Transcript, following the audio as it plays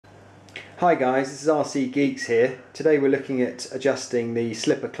Hi guys, this is RC Geeks here. Today we're looking at adjusting the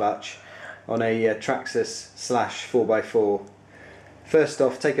slipper clutch on a Traxxas Slash 4x4. First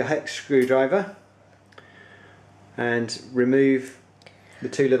off, take a hex screwdriver and remove the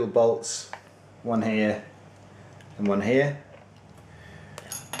two little bolts, one here and one here,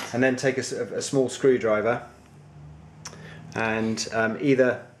 and then take a small screwdriver and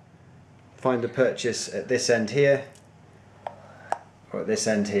either find a purchase at this end here or at this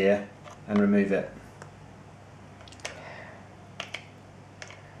end here and remove it.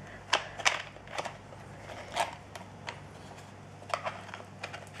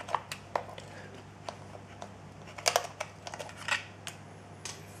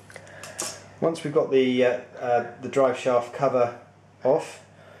 Once we've got the drive shaft cover off,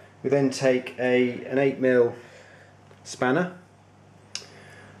 we then take an 8mm spanner,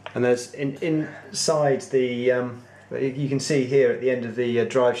 and there's inside the you can see here at the end of the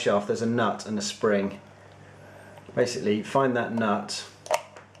drive shaft there's a nut and a spring. Basically find that nut,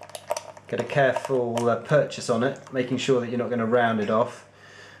 get a careful purchase on it, making sure that you're not going to round it off.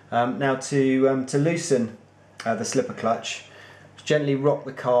 Now to loosen the slipper clutch, gently rock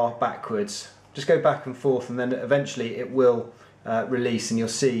the car backwards. Just go back and forth, and then eventually it will release and you'll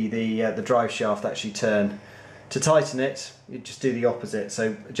see the drive shaft actually turn. To tighten it, you just do the opposite,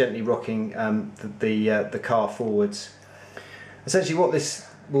 so gently rocking the car forwards. Essentially what this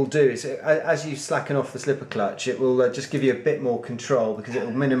will do is, as you slacken off the slipper clutch, it will just give you a bit more control, because it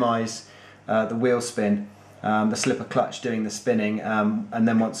will minimise the wheel spin, the slipper clutch doing the spinning, and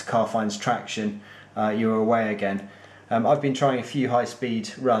then once the car finds traction, you're away again. I've been trying a few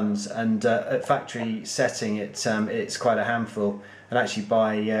high-speed runs, and at factory setting it's quite a handful, and actually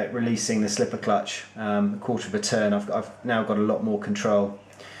by releasing the slipper clutch a quarter of a turn, I've now got a lot more control.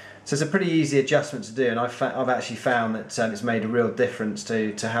 So it's a pretty easy adjustment to do, and I've actually found that it's made a real difference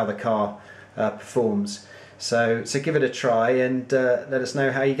to how the car performs. So give it a try and let us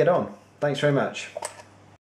know how you get on. Thanks very much.